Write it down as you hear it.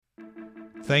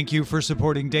Thank you for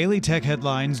supporting Daily Tech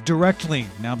Headlines directly.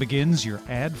 Now begins your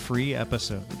ad-free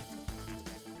episode.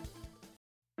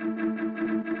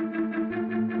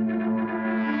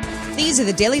 These are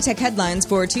the Daily Tech Headlines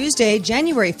for Tuesday,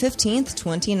 January 15th,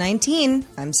 2019.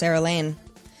 I'm Sarah Lane.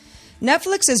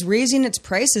 Netflix is raising its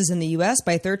prices in the U.S.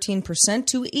 by 13%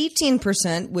 to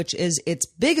 18%, which is its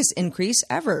biggest increase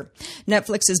ever.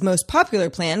 Netflix's most popular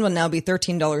plan will now be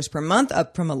 $13 per month,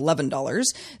 up from $11.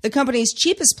 The company's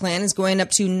cheapest plan is going up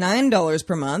to $9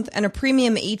 per month, and a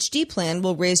premium HD plan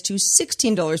will raise to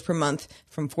 $16 per month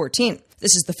from $14.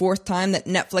 This is the fourth time that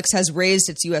Netflix has raised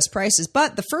its U.S. prices,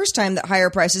 but the first time that higher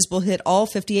prices will hit all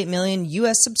 58 million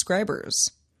U.S.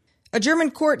 subscribers. A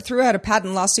German court threw out a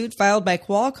patent lawsuit filed by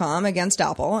Qualcomm against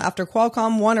Apple after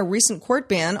Qualcomm won a recent court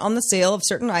ban on the sale of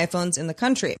certain iPhones in the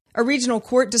country. A regional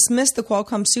court dismissed the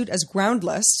Qualcomm suit as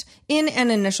groundless in an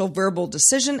initial verbal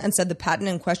decision and said the patent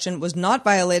in question was not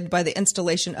violated by the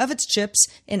installation of its chips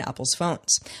in Apple's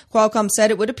phones. Qualcomm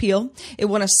said it would appeal. It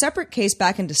won a separate case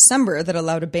back in December that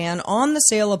allowed a ban on the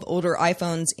sale of older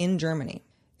iPhones in Germany.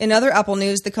 In other Apple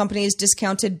news, the company's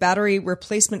discounted battery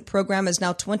replacement program is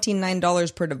now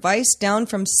 $29 per device, down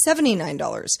from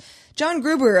 $79. John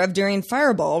Gruber of Daring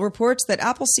Fireball reports that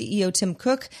Apple CEO Tim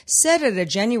Cook said at a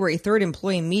January 3rd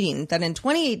employee meeting that in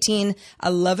 2018,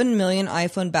 11 million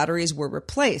iPhone batteries were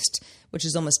replaced, which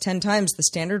is almost 10 times the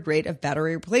standard rate of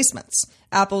battery replacements.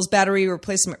 Apple's battery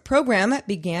replacement program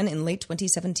began in late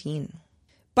 2017.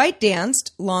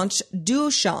 ByteDance launched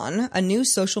Douyin, a new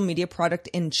social media product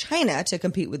in China to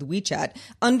compete with WeChat,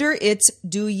 under its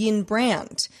Douyin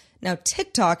brand. Now,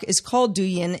 TikTok is called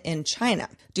Douyin in China.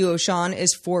 Douyin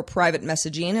is for private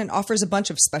messaging and offers a bunch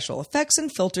of special effects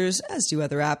and filters, as do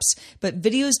other apps, but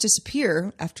videos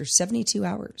disappear after 72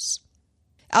 hours.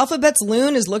 Alphabet's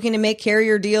Loon is looking to make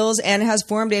carrier deals and has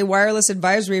formed a wireless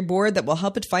advisory board that will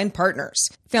help it find partners.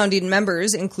 Founding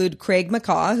members include Craig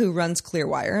McCaw, who runs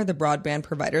Clearwire, the broadband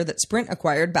provider that Sprint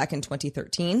acquired back in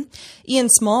 2013. Ian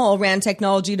Small ran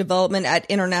technology development at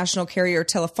international carrier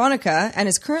Telefonica and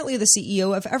is currently the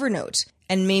CEO of Evernote.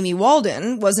 And Mamie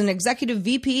Walden was an executive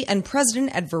VP and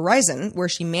president at Verizon, where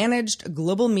she managed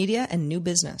global media and new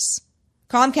business.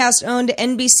 Comcast-owned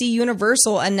NBC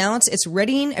Universal announced it's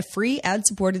readying a free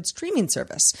ad-supported streaming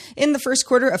service in the first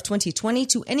quarter of 2020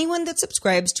 to anyone that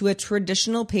subscribes to a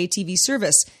traditional pay TV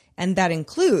service, and that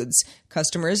includes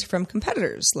customers from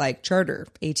competitors like Charter,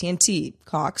 AT&T,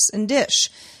 Cox, and Dish.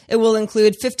 It will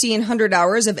include 1,500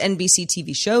 hours of NBC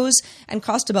TV shows and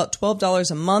cost about $12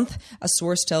 a month, a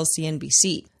source tells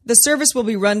CNBC. The service will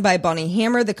be run by Bonnie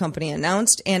Hammer, the company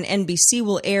announced, and NBC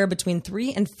will air between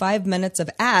 3 and 5 minutes of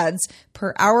ads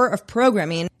per hour of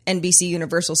programming, NBC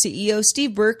Universal CEO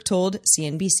Steve Burke told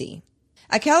CNBC.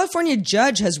 A California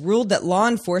judge has ruled that law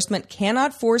enforcement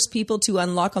cannot force people to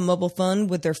unlock a mobile phone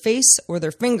with their face or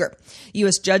their finger.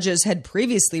 U.S. judges had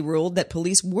previously ruled that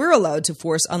police were allowed to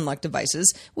force unlock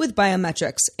devices with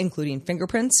biometrics, including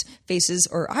fingerprints, faces,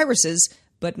 or irises,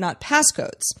 but not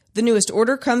passcodes. The newest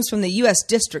order comes from the U.S.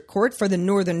 District Court for the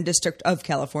Northern District of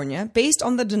California, based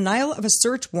on the denial of a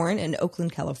search warrant in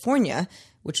Oakland, California,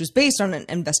 which was based on an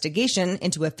investigation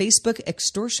into a Facebook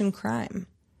extortion crime.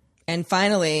 And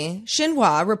finally,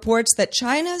 Xinhua reports that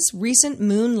China's recent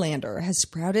moon lander has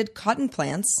sprouted cotton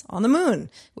plants on the moon,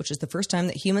 which is the first time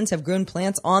that humans have grown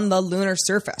plants on the lunar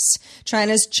surface.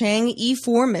 China's Chang'e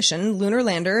 4 mission, lunar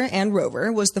lander and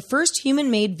rover, was the first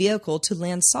human-made vehicle to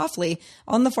land softly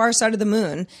on the far side of the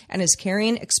moon and is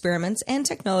carrying experiments and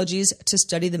technologies to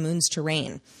study the moon's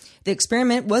terrain. The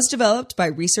experiment was developed by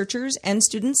researchers and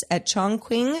students at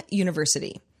Chongqing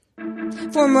University.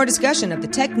 For more discussion of the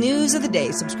tech news of the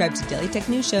day, subscribe to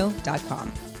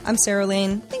dailytechnewsshow.com. I'm Sarah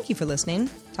Lane. Thank you for listening.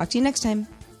 Talk to you next time.